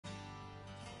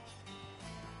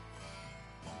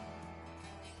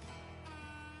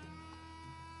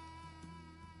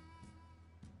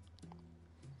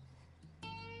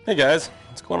Hey guys,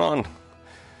 what's going on?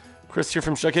 Chris here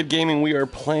from Shuckhead Gaming. We are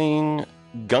playing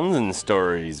Guns and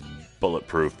Stories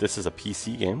Bulletproof. This is a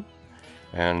PC game,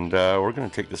 and we're going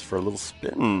to take this for a little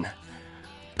spin.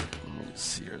 Let's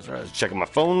see here. I was checking my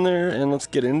phone there, and let's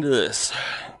get into this.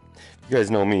 You guys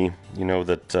know me. You know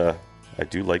that I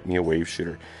do like me a wave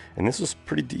shooter, and this was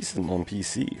pretty decent on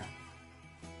PC.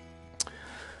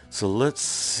 So let's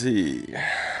see.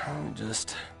 Let me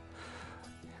just...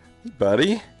 Hey,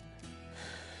 buddy.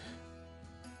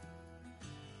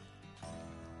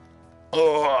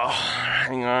 Oh,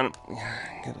 hang on.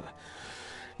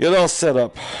 Get all set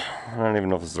up. I don't even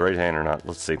know if it's the right hand or not.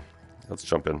 Let's see. Let's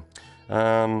jump in.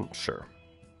 Sure.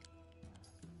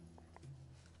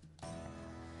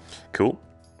 Cool.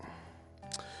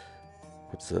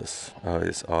 What's this? Oh,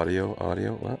 it's audio.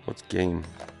 Audio? What? What's game?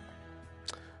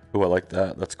 Oh, I like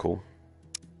that. That's cool.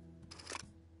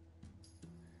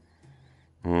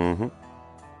 Mm-hmm.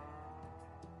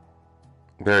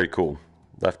 Very cool.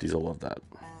 Lefties will love that.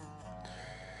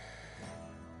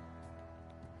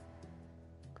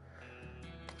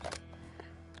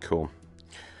 Cool.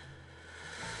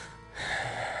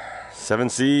 7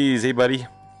 C's. Hey, buddy.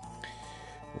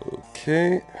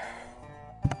 Okay.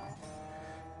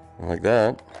 I like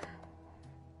that.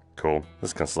 Cool. This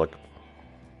is kind of slick.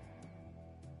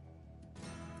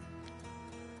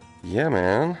 Yeah,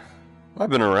 man. I've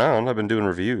been around. I've been doing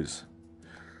reviews.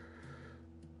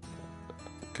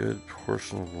 Good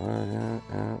portion of that.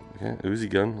 Yeah. Uzi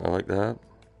gun. I like that.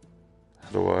 How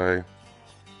do I...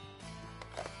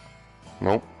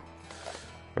 Nope.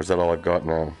 Or is that all I've got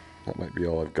now? That might be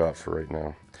all I've got for right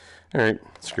now. Alright.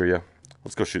 Screw ya.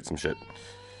 Let's go shoot some shit.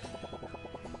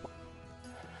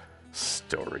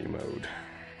 Story mode.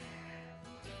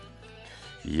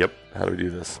 Yep. How do we do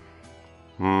this?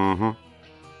 Mm-hmm.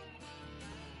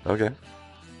 Okay.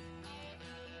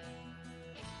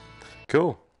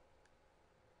 Cool.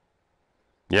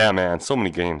 Yeah, man. So many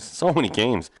games. So many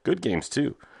games. Good games,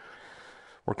 too.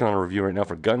 Working on a review right now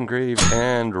for Gungrave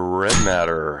and Red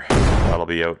Matter. That'll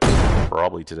be out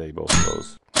probably today, both of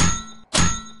those.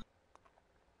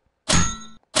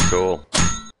 Cool.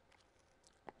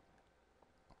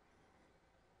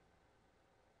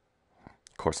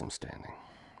 Of course I'm standing.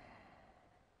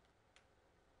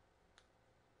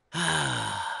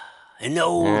 In the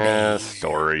old days.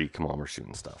 Story. Come on, we're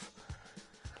shooting stuff.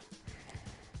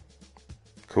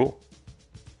 Cool.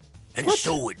 And what?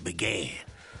 So it began.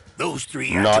 Those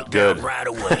three not good right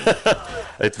away.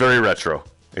 It's very retro.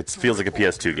 It feels like a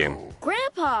PS2 game.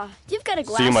 Grandpa, you've got a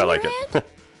glass so you might in like your it.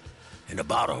 And a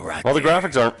bottle right well, there. The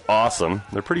graphics aren't awesome.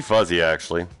 They're pretty fuzzy,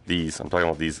 actually. I'm talking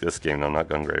about this game, though, not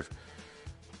Gungrave.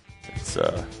 It's,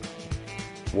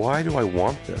 why do I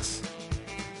want this?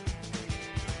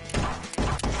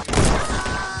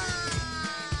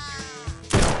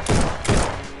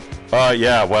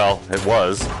 Yeah, well, it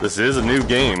was. This is a new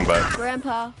game, but...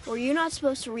 Grandpa, were you not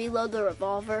supposed to reload the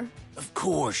revolver? Of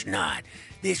course not.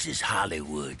 This is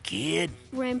Hollywood, kid.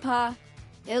 Grandpa,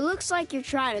 it looks like you're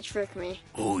trying to trick me.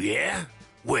 Oh, yeah?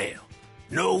 Well,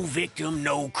 no victim,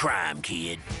 no crime,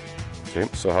 kid. Okay,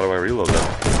 so how do I reload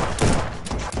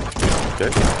that? Okay,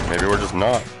 maybe we're just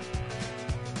not.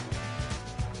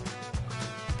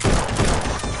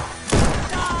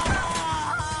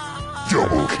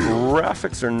 Double kill.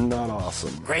 Graphics are not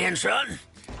awesome. Grandson,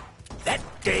 that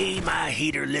day my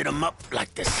heater lit 'em up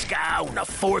like the sky on the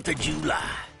 4th of July.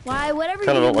 Why, whatever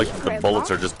Kinda you don't mean, like the Grandpa. bullets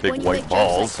are just big when white you make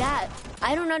balls. jokes like that,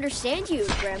 I don't understand you,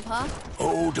 Grandpa.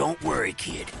 Oh, don't worry,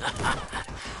 kid.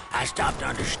 I stopped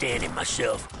understanding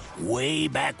myself way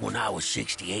back when I was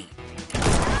 68.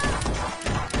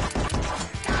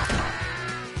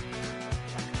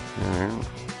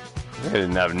 They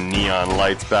didn't have neon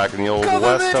lights back in the old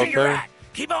West out there. Right.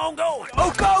 Keep on going.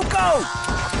 Oh, go, go!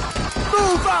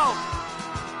 Move out!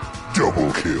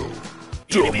 Double kill.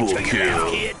 Double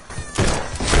kill. Kid.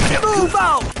 Move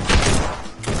out!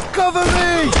 Cover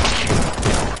me!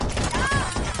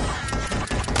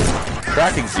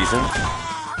 Tracking's decent.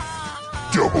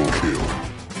 Double kill.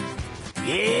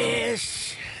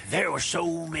 Yes, there were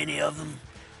so many of them,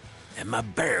 and my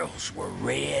barrels were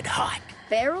red hot.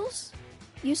 Barrels?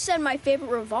 You said my favorite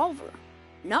revolver,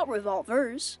 not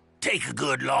revolvers. Take a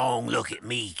good long look at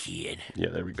me, kid. Yeah,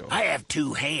 there we go. I have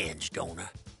 2 hands, don't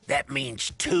I? That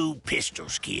means 2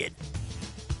 pistols, kid.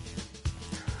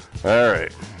 All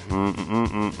right.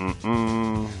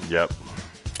 Yep.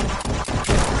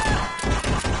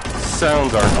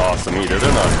 Sounds aren't awesome either.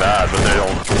 They're not bad, but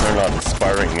they're not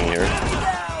inspiring me here.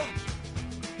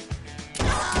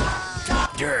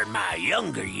 During my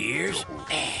younger years,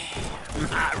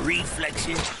 my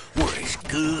reflexes were as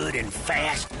good and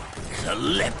fast as a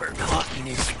leopard hunting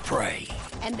his prey.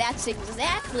 And that's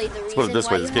exactly the reason Let's put it this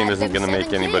why way: you this game had isn't them going to make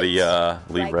 7 anybody kids.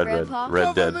 leave Right, Grandpa?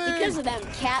 Red Dead. Because of them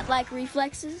cat-like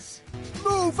reflexes.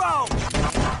 Move out!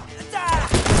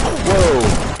 Whoa!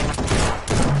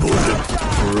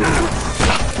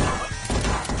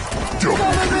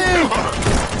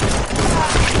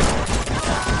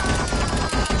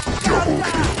 Double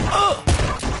kill.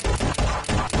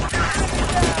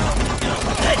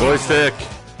 Joystick.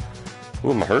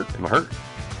 Ooh, am I hurt? Am I hurt?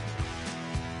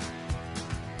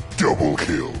 Double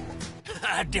kill.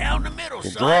 Down the middle,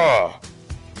 son. Draw.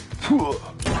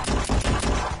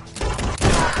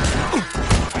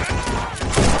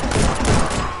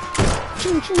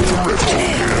 Triple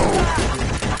kill.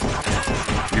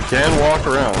 You can walk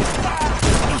around.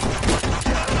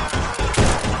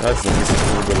 That's nice. A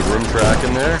little bit of room track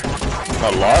in there.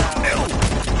 Not a lot.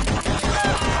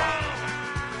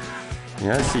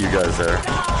 Yeah, I see you guys there.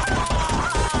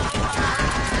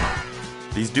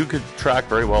 These do could track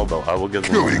very well, though. I will give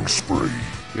them. Killing spree.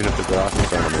 Even if the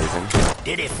graphics aren't amazing.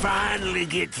 Did it finally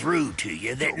get through to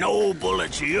you that no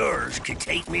bullets of yours could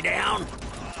take me down?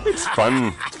 It's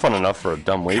fun. It's fun enough for a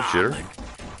dumb wave shooter.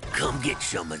 Come get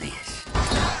some of this.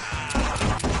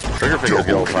 Trigger fingers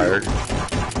get all tired.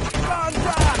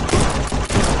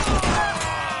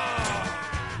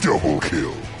 Double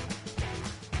kill.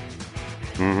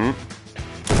 Move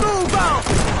out!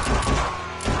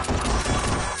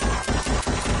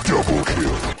 Double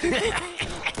kill.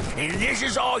 And this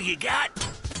is all you got?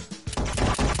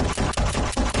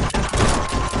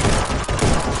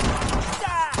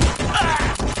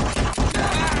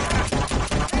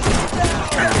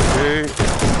 Okay.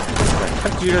 What the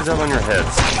heck do you guys have on your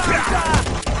heads?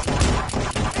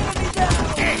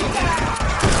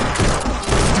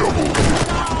 Double kill.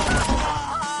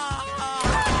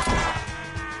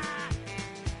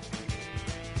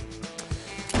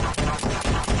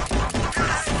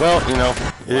 Well, you know,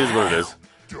 it is what it is.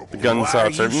 The gun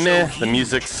shots are meh. The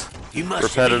music's You must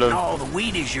have repetitive. eaten all the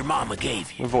Wheaties your mama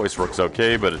gave you. The voice works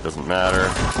okay, but it doesn't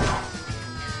matter.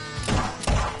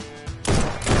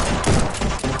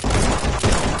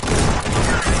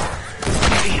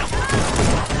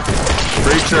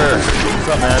 Preacher! What's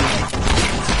up, man?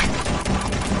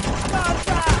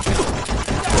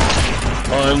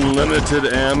 Unlimited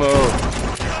ammo.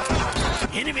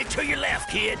 Enemy to your left,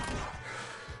 kid.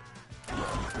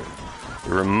 It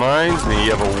reminds me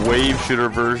of a wave shooter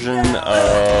version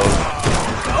of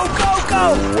Go, go,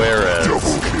 go! Juarez.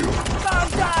 Double kill.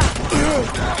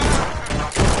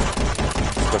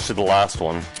 Especially the last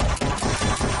one.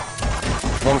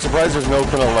 Well, I'm surprised there's no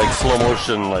kind of like slow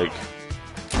motion like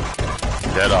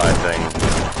Deadeye thing.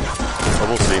 But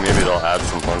we'll see, maybe they'll add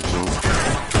some functions.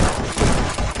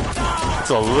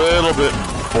 It's a little bit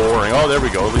boring. Oh, there we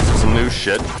go. At least there's some new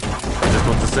shit. I just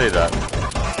want to say that.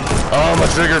 Oh, my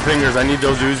trigger fingers. I need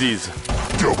those Uzis.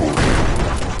 Double kill.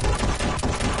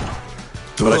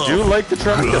 But I do like the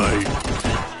tracking.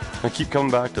 I keep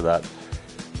coming back to that.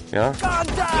 Yeah?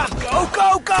 Go,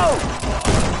 go, go!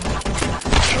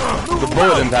 The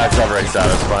bullet impact's not very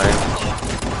satisfying.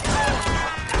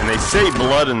 And they say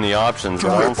blood in the options,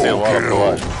 but I don't see a lot of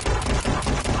blood.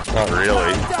 Not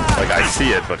really. Like, I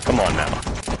see it, but come on now.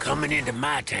 Coming into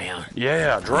my town.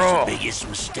 Yeah, draw. The biggest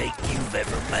mistake you've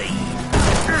ever made.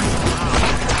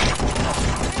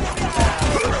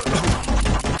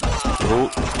 Oh.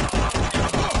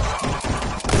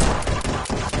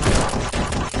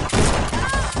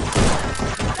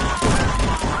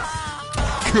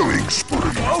 Killing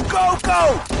spree. Go, go,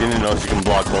 go! You didn't notice you can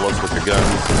block bullets with your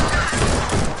guns.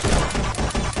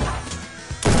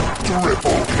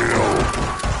 Triple kill.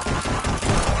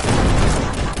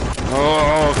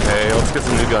 Oh, okay. Let's get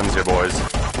some new guns here, boys.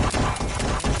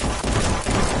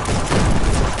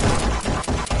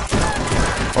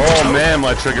 Oh, man,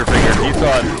 my trigger fingers. You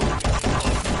thought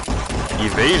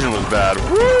evasion was bad.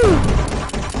 Woo!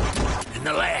 And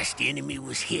the last enemy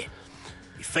was hit.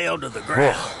 He fell to the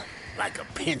ground like a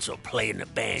pencil playing the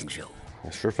banjo. I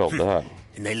sure felt that.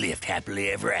 And they lived happily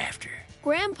ever after.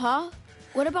 Grandpa,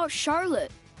 what about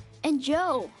Charlotte and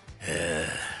Joe?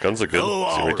 Guns are good.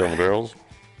 Oh, See right down the barrels.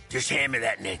 Just hand me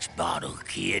that next bottle,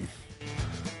 kid.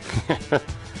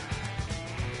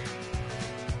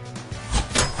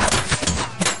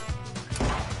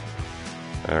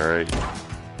 Alright.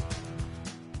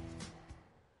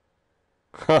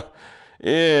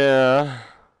 Yeah.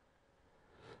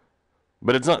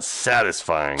 But it's not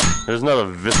satisfying. There's not a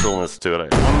visceralness to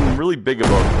it. I'm really big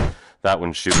about that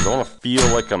one shooters. I want to feel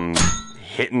like I'm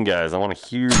hitting guys. I want to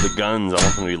hear the guns. I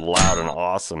want them to be loud and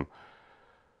awesome.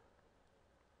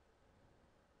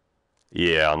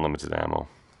 Yeah, unlimited ammo.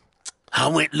 I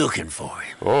went looking for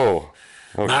him. Oh.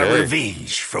 My Okay.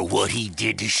 revenge for what he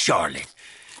did to Charlotte.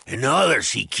 And the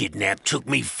others he kidnapped took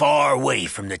me far away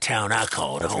from the town I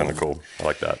called That's home. kind of cool. I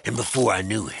like that. And before I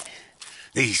knew it,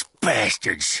 these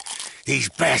bastards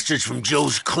from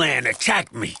Joe's clan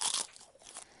attacked me.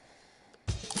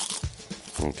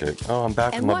 Okay. Oh, I'm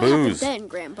back And with my what happened booze. then,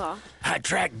 Grandpa? I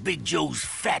tracked Big Joe's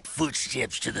fat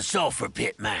footsteps to the sulfur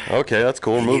pit mine. Okay, that's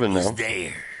cool. We're And moving it was now.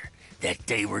 there that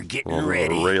they were getting A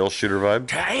ready rail shooter vibe.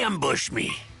 to ambush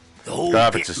me. The whole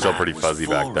Graphics pit is still mine pretty was fuzzy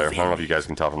full back there. I of don't know if you enemies guys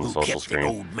can tell from the who social kept the screen.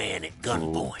 old man at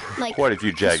gunpoint. Like Quite a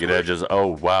few jagged this one? edges. Oh,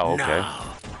 wow. Okay.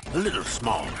 No, a little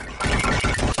smaller.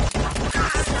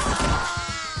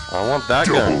 I want that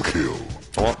Double gun. kill.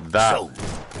 I want that. So,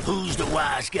 who's the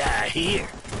wise guy here?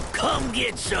 Come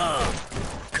get some.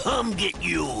 Come get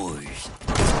yours.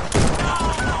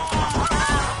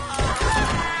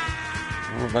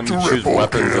 Let me choose Triple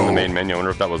weapons in the kill. main menu. I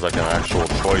wonder if that was like an actual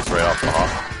choice right off the hop.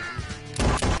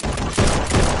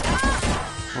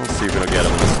 Let's see if we don't get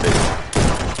him in this stage.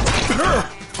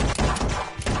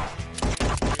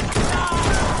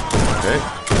 Okay.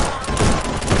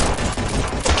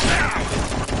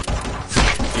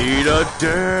 Eat a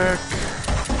dick.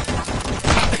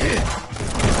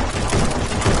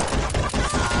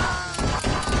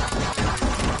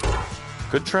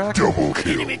 Good track. Double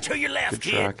kill. Enemy to your left, Good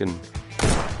kid. tracking.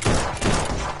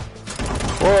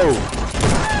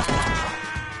 Whoa.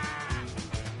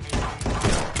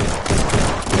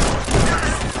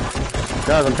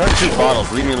 Guys, I'm trying to shoot bottles.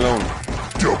 Leave me alone.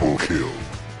 Double kill.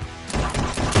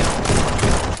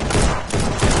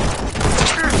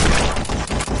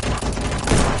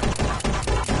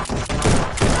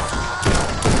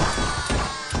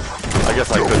 I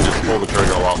guess I could just pull the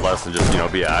trigger a lot less and just,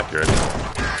 be accurate.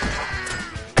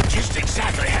 Just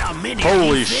exactly how many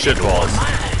Holy you fit into shitballs. one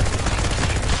mine.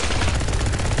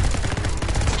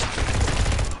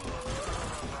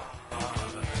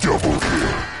 Double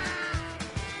kill.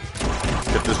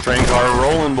 Get this train car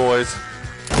rolling, boys.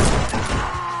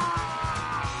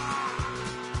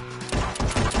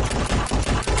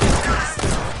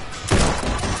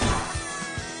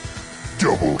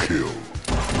 Double kill.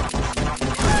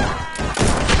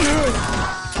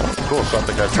 Cool, shot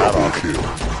the guy's hat Double off. kill.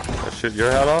 That shit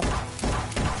your hat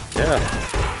off? Yeah.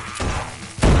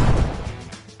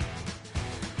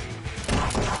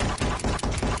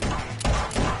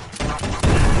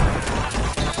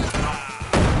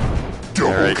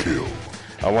 Double Alright. kill.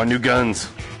 I want new guns.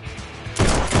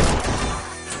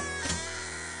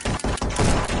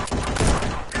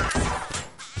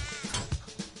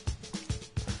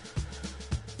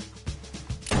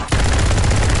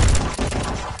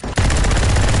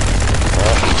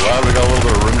 Well, I'm glad we got a little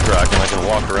bit of room track and I can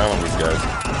walk around on these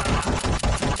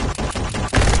guys.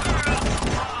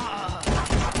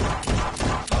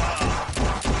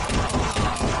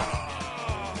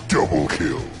 Double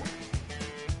kill.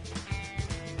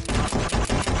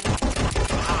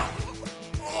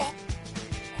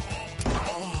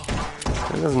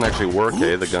 It doesn't actually work,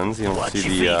 eh? The guns. You don't Watch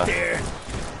see your the. feet there.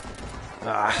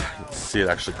 See it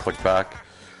actually click back.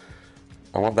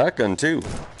 I want that gun too.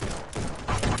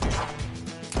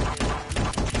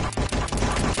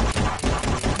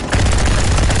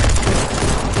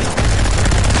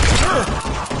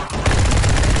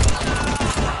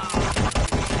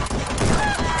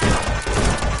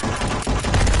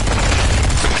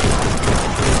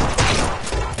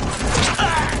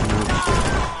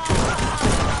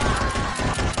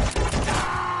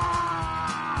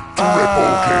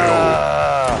 Triple kill.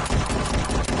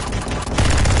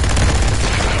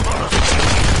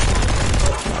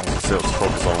 So let's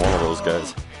focus on one of those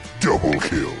guys. Double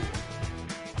kill.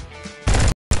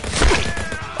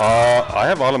 I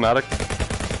have automatic.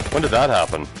 When did that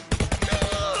happen?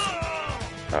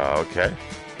 Okay.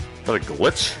 Is that a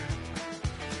glitch?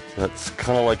 That's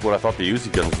kind of like what I thought the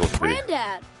Uzi gun was supposed to be.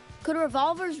 Granddad, could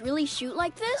revolvers really shoot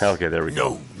like this? Okay, there we go.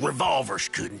 No, revolvers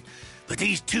couldn't. But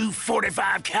these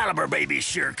 245 caliber babies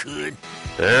sure could.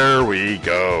 There we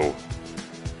go.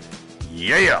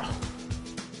 Yeah.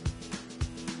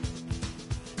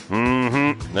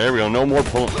 There we go. No more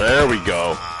pull. There we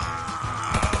go.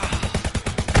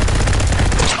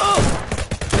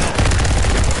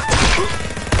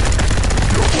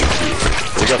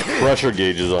 We got pressure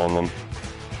gauges on them.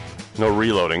 No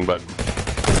reloading, but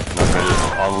not gonna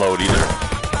just unload either.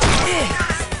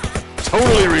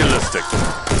 Totally realistic.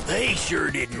 They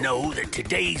sure didn't know that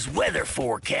today's weather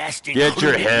forecast Get your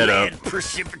included head lead up.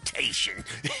 precipitation.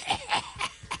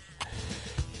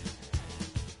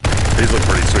 These look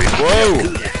pretty sweet.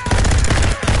 Whoa!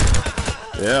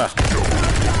 Yeah.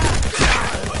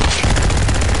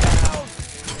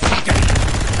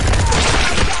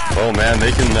 Oh man,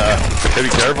 they can be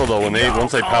careful though when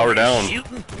once they power down.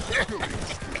 Shooting?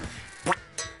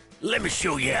 Let me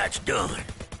show you how it's done.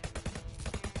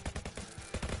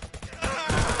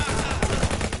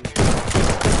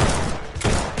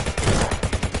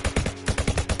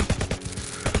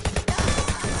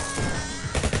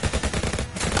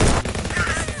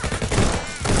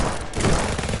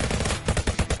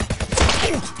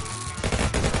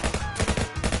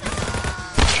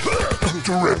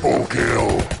 Triple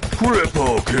kill.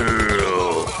 Triple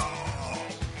kill.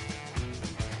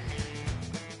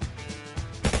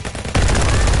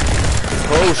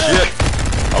 Oh shit!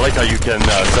 I like how you can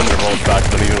send their bullets back to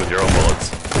them even with your own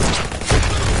bullets.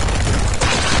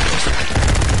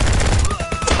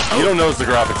 You don't notice the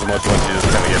graphics as much once you just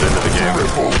kind of get into the game.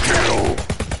 Triple kill.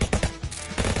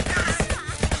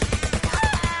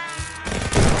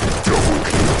 Double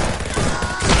kill.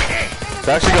 It's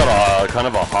actually got a kind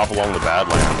of a hop along the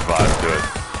Badlands vibe to it.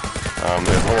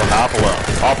 The whole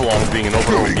hop along being an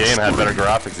open world game had better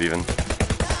graphics even.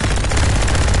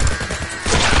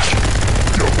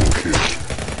 Double kill.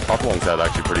 Hop alongs had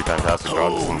actually pretty fantastic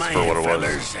graphics Oh, man, for what it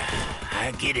was. fellas,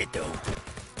 I get it, though.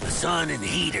 The sun and the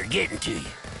heat are getting to you.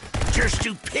 But your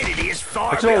stupidity is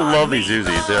far I don't beyond love me. these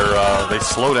Uzis. They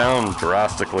slow down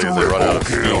drastically as they run out of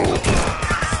Triple steam.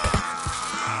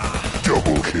 kill.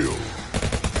 Double kill.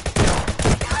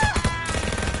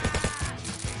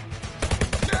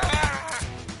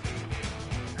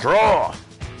 Draw!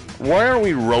 Why are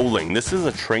we rolling? This is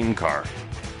a train car.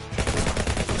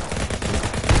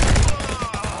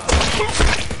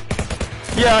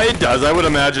 Yeah, it does. I would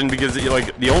imagine because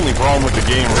like the only problem with the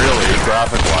game really is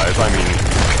graphic-wise. I mean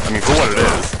for what it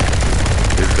is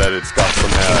that it's got some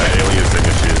aliasing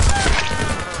issues.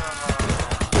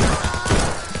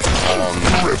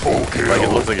 Triple kill. Like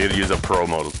it looks like it'd use a pro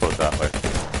mode, let's put it that way.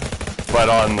 But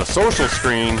on the social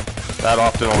screen, that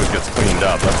often always gets cleaned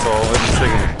up. That's all. That's the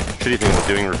shitty thing with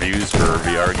doing reviews for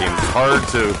VR games. It's hard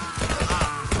to.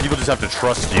 People just have to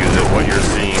trust you that what you're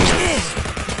seeing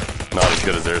is not as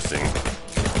good as they're seeing.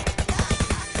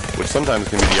 Which sometimes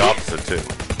can be the opposite too.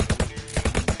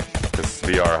 Because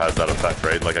VR has that effect,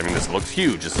 right? Like, I mean, this looks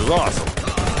huge. This is awesome.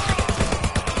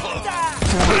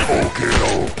 Triple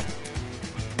kill.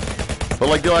 But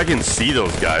like, I can see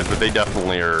those guys, but they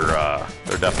definitely are.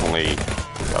 They're definitely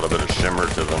got a bit of shimmer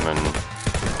to them, and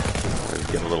they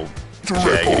get a little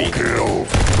jaggedy. Triple kill.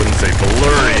 Wouldn't say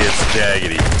blurry, it's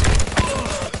jaggedy.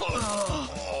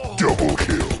 Double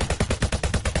kill.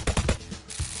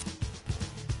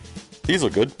 These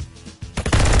look good.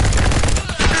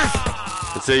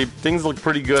 I'd say things look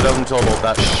pretty good up until about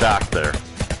that shack there.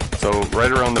 So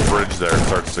right around the bridge there, it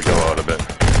starts to go out a bit.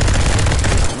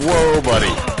 Whoa,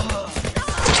 buddy.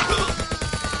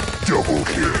 Double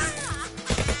kill.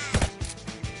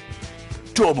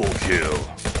 Double kill.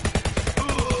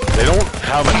 They don't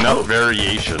have enough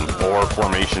variation or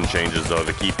formation changes though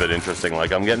to keep it interesting.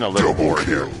 Like, I'm getting a little Double bored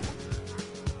here. kill.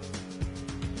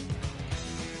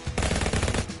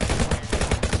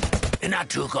 And I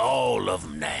took all of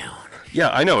them down. Yeah,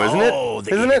 I know, isn't Oh, it?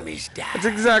 the Isn't it? enemies died. That's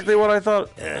exactly what I thought.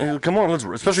 Come on, let's.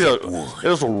 Especially it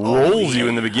also rolls you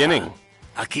in the beginning.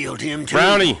 I killed him too.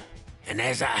 Brownie, And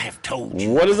as I have told you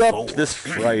what is up before, this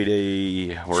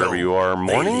Friday, wherever so you are? they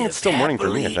Morning? lived It's still morning for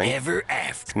me, I happily think. Ever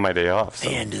after. It's my day off. So.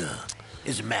 And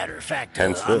as a matter of fact,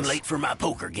 Hence I'm this. late for my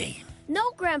poker game.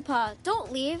 No, Grandpa,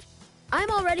 don't leave. I'm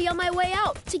already on my way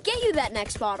out to get you that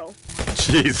next bottle.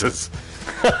 Jesus.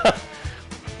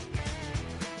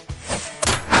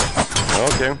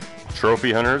 Okay.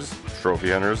 Trophy hunters.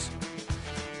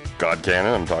 God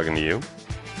Cannon, I'm talking to you.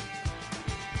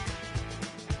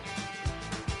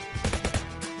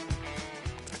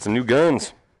 Get some new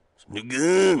guns.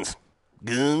 Guns.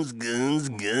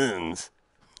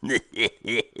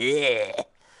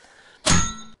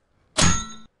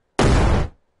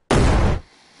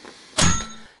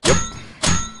 Yep.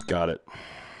 Got it.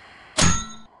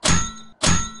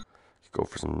 Go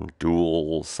for some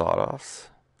dual sawed-offs.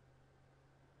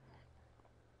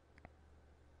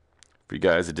 For you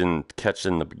guys that didn't catch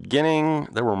in the beginning,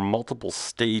 there were multiple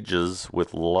stages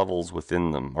with levels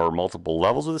within them. Or multiple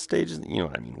levels of the stages, you know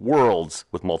what I mean. Worlds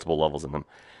with multiple levels in them.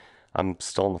 I'm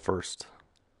still in the first.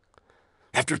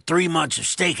 After 3 months of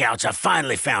stakeouts, I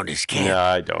finally found his camp. Yeah,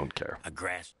 I don't care. A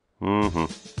grass.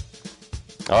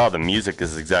 Oh, the music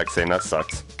is the exact same. That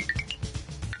sucks.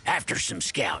 After some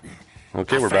scouting,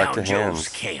 Okay, I we're back to found Joe's hands.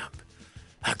 camp.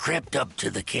 I crept up to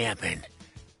the camp and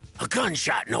a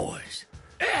gunshot noise.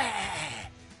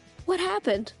 What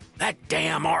happened? That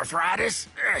damn arthritis.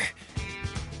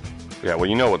 Yeah, well,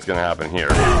 you know what's going to happen here.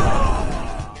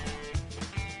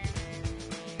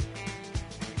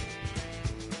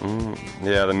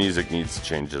 Yeah, the music needs to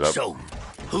change it up. So,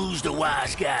 who's the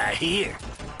wise guy here?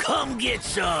 Come get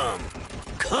some.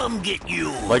 Come get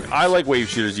yours. Like, I like wave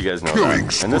shooters, you guys know Killing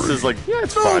that. And this is like, yeah,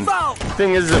 it's Move fun. out.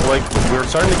 Thing is that, like, we're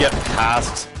starting to get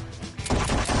past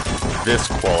this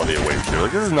quality of wave shooter.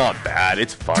 Like, this is not bad.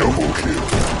 It's fun. Double kill.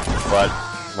 But,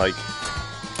 like,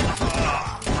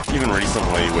 even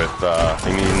recently with, I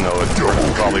mean, even though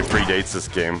it probably predates this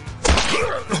game.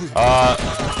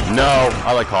 No,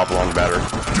 I like Hop Along better.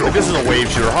 Like, this is a wave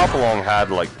shooter. Hop Along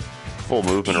had, like, full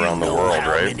movement around the world,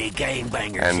 right?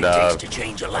 And,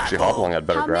 actually, Hop Along had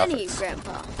better How many, graphics.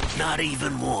 Grandpa? Not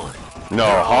even one. No,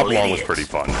 They're Hop all Along was idiots. pretty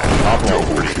fun. Hop Along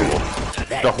was pretty cool.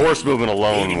 That The horse day, movement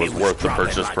alone enemy was worth the dropping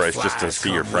purchase like price just to flies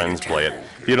see your come friends play it.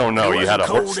 wintertime. If you don't know, It you had a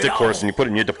wasn't cold stick at horse all. and you put it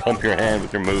and you had to pump your hand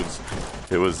with your moves.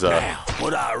 It was, Now,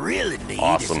 what I really need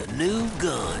awesome. is a new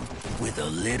gun with a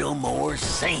little more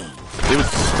scene. it was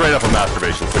straight up a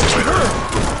masturbation simulator.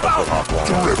 That's what Hop Along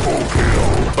was. Triple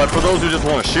kill. But for those who just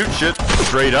want to shoot shit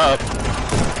straight up,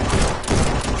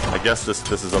 I guess this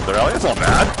is up their alley. It's not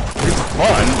bad. It's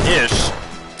fun-ish.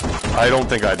 I don't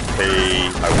think I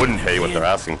wouldn't pay what they're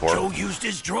asking for. Joe used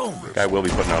his drone. I will be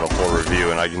putting out a full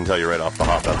review, and I can tell you right off the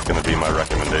hop that's going to be my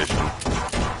recommendation.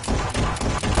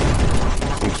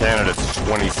 In Canada, it's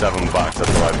 $27. That's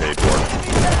what I paid for it.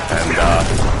 And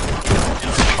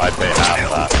I pay half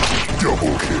that.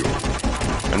 Double kill.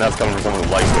 And that's coming from someone who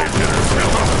likes wave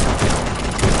shooters.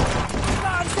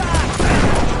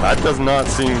 That does not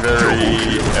seem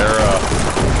very era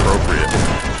appropriate.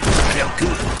 Felt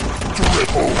good.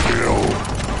 Triple kill.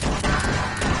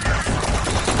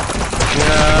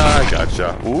 Yeah, I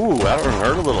gotcha. Ooh, that one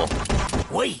hurt a little.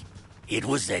 Wait, it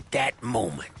was at that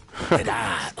moment that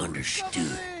I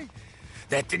understood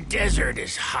that the desert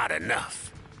is hot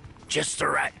enough. Just the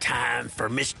right time for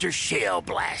Mr. Shell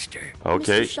Blaster.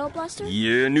 Okay. Mr. Shell Blaster?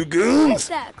 Yeah, new What's goons.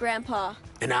 that, Grandpa?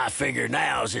 And I figure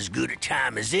now's as good a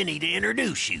time as any to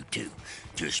introduce you to.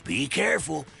 Just be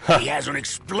careful. He has an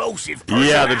explosive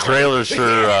Yeah, the personality. trailer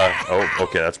sure. Oh,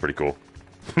 okay, that's pretty cool.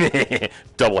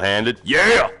 Double-handed.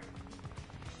 Yeah.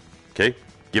 Okay,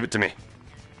 give it to me.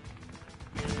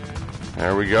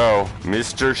 There we go,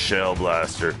 Mr. Shell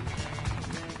Blaster.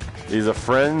 He's a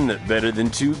friend better than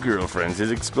two girlfriends.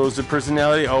 His explosive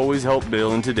personality always helped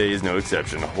Bill, and today is no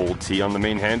exception. Hold T on the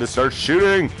main hand to start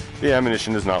shooting. The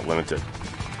ammunition is not limited.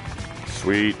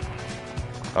 Sweet.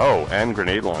 Oh, and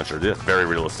grenade launcher. Yeah, very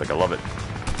realistic. I love it.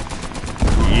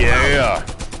 Yeah.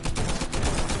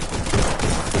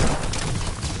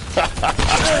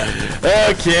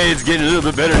 Okay, it's getting a little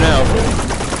bit better now.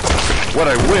 What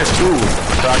I wish. Ooh,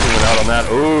 tracking it out on that.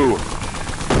 Ooh.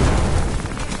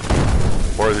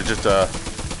 Or is it just a...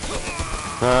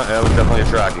 yeah, it was definitely a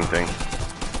tracking thing.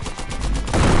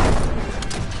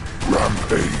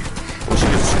 Rampage. Wish you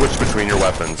could switch between your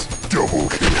weapons. Double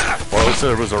kill. Well, at least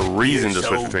there was a reason You're to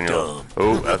switch so between your dumb. weapons.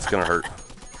 Oh, that's gonna hurt.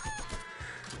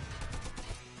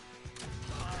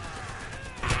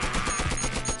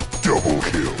 Double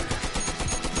kill.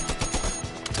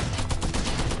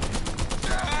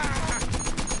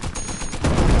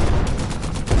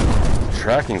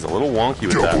 Tracking's a little wonky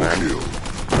with that, Double man. kill.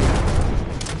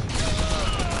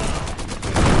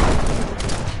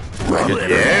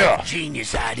 Yeah.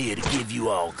 Genius idea to give you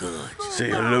all guns. Say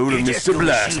hello to You're just Mr. gonna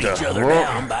Blaster. shoot each other Oh.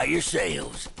 down by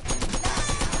yourselves.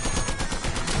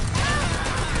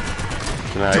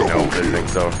 I don't think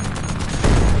so.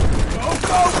 Go,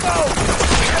 go, go!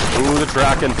 Ooh, the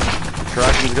tracking.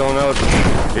 Tracking's going out.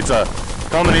 It's a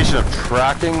combination of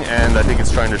tracking, and I think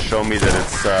it's trying to show me that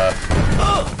it's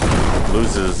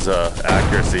loses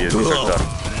accuracy as you start to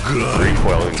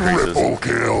recoil increases. Triple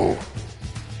kill.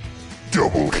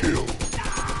 Double kill.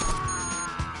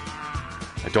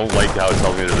 I don't like how it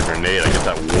tells me there's a grenade. I get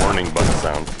that warning button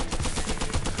sound.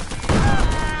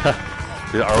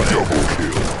 Double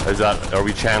kill. Are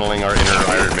we channeling our inner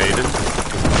Iron Maiden?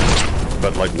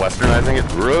 But like westernizing it?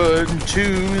 Run to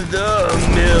the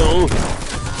mill.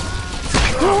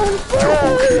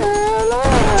 Double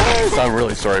kill. I'm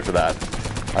really sorry for that.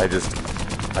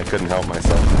 I couldn't help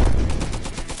myself.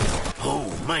 Oh,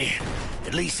 man.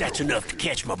 At least that's enough to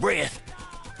catch my breath.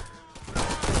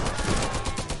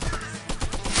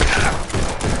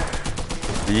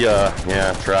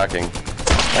 Yeah, tracking.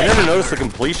 I never noticed the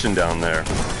completion down there.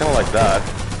 Kind of like that.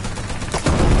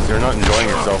 If you're not enjoying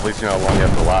yourself, at least you know how long you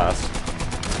have to last.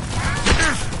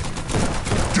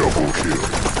 Double kill.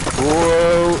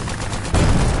 Whoa!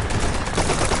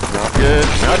 Not good.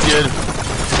 Not good.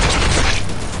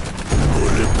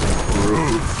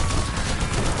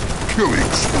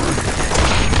 Killing spree.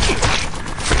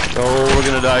 Oh, we're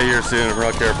gonna die here soon if we're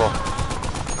not careful.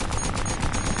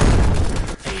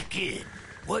 Hey, kid.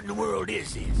 What in the world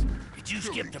is this? Did you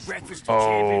skip the breakfast of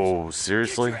champions? Oh,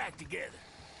 seriously? Get your act together.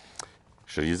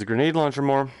 Should use the grenade launcher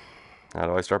more. How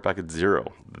do I start back at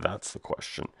 0? That's the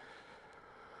question.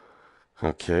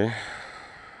 Okay.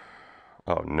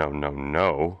 Oh, no, no,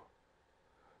 no.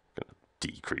 Gonna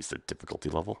decrease the difficulty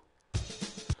level.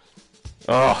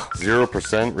 Oh,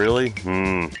 0%, really?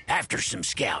 After some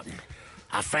scouting,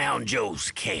 I found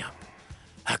Joe's camp.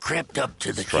 I crept up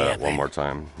to the Let's try that camp. one more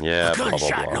time. Yeah, A blah, blah,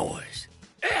 gunshot blah. noise.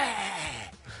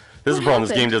 This is the problem.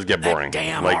 This game does get boring.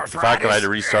 Like, the fact that I had to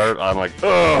restart, I'm like,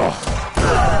 ugh.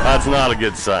 That's not a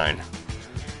good sign.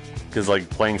 Because, like,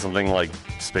 playing something like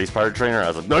Space Pirate Trainer,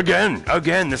 I was like,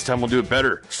 again, this time we'll do it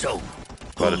better. So,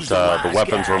 But it's, the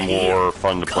weapons were more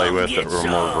fun to play with. There were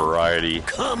more variety.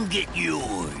 Come get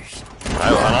yours.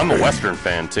 And I'm a Western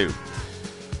fan, too.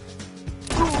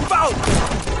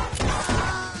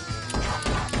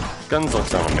 Guns don't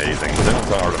sound amazing. They don't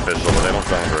sound artificial, but they don't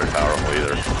sound very powerful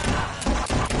either.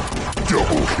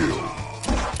 Double kill.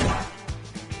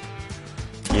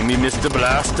 Give me Mr.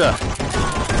 Blaster.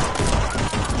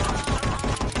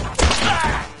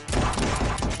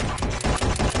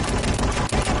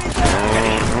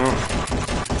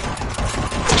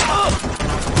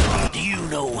 Do you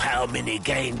know how many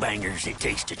gangbangers it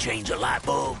takes to change a light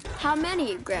bulb? How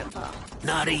many, Grandpa?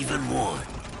 Not even one.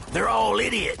 They're all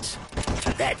idiots.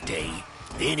 That day,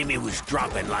 the enemy was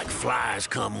dropping like flies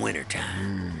come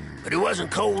wintertime. But it wasn't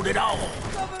cold at all.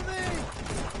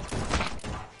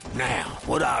 Now,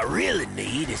 what I really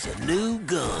need is a new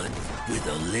gun with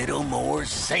a little more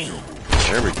zing.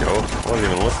 There we go. I wasn't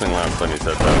even listening last time you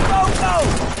said that.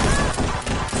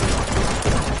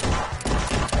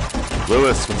 Go,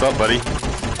 Lewis, what's up, buddy?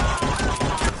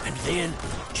 And then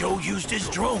Joe used his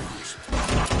drones.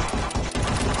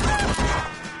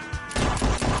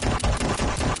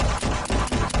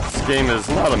 This game is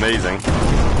not amazing.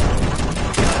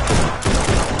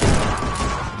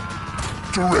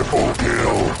 Triple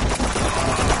kill.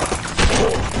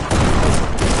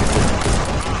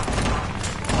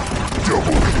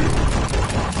 Double kill.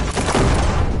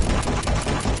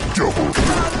 Double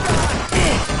kill.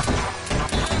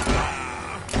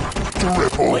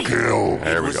 Triple kill.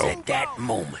 There we It was go. at that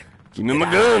moment Give me my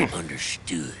that gun. I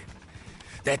understood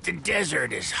that the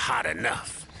desert is hot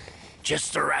enough.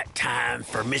 Just the right time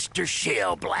for Mr.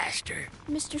 Shell Blaster.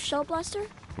 Mr. Shellblaster?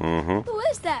 Mm-hmm. Who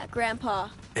is that, Grandpa?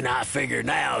 And I figure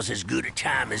now's as good a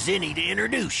time as any to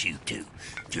introduce you to.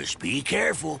 Just be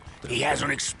careful. He has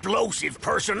an explosive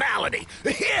personality.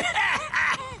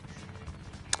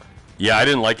 Yeah, I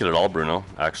didn't like it at all, Bruno.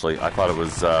 Actually, I thought it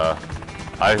was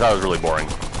really boring.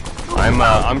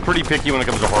 I'm pretty picky when it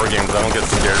comes to horror games. I don't get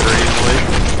scared very easily,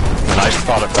 and I just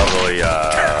thought it felt really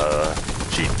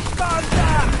cheap.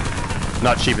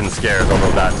 Not cheap and scared,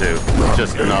 although that too.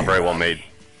 Just not very well made.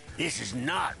 This is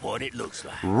not what it looks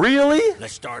like. Really?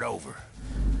 Let's start over.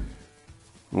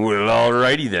 Well,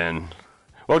 alrighty then.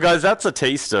 Well, guys, that's a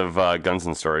taste of Guns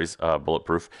and Stories,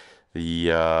 Bulletproof.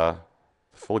 The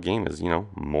full game is,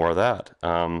 more of that.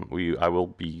 I will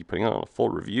be putting out a full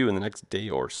review in the next day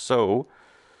or so.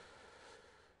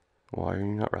 Why are you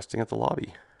not resting at the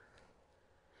lobby?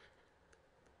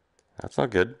 That's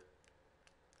not good.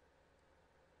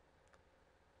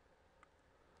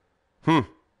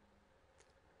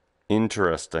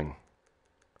 Interesting.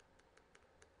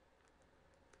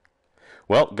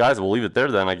 Well, guys, we'll leave it there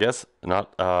then, I guess.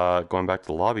 Not going back to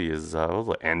the lobby is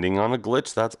ending on a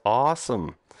glitch. That's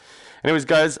awesome. Anyways,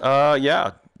 guys,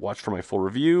 yeah, watch for my full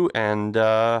review. And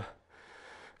if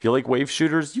you like wave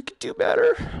shooters, you could do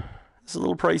better. It's a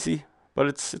little pricey, but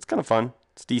it's kind of fun.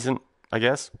 It's decent, I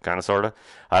guess. Kind of, sort of.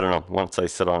 I don't know. Once I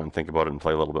sit on and think about it and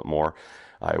play a little bit more,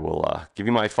 I will give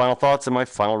you my final thoughts and my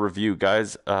final review.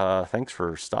 Guys, thanks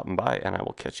for stopping by, and I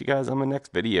will catch you guys on my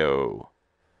next video.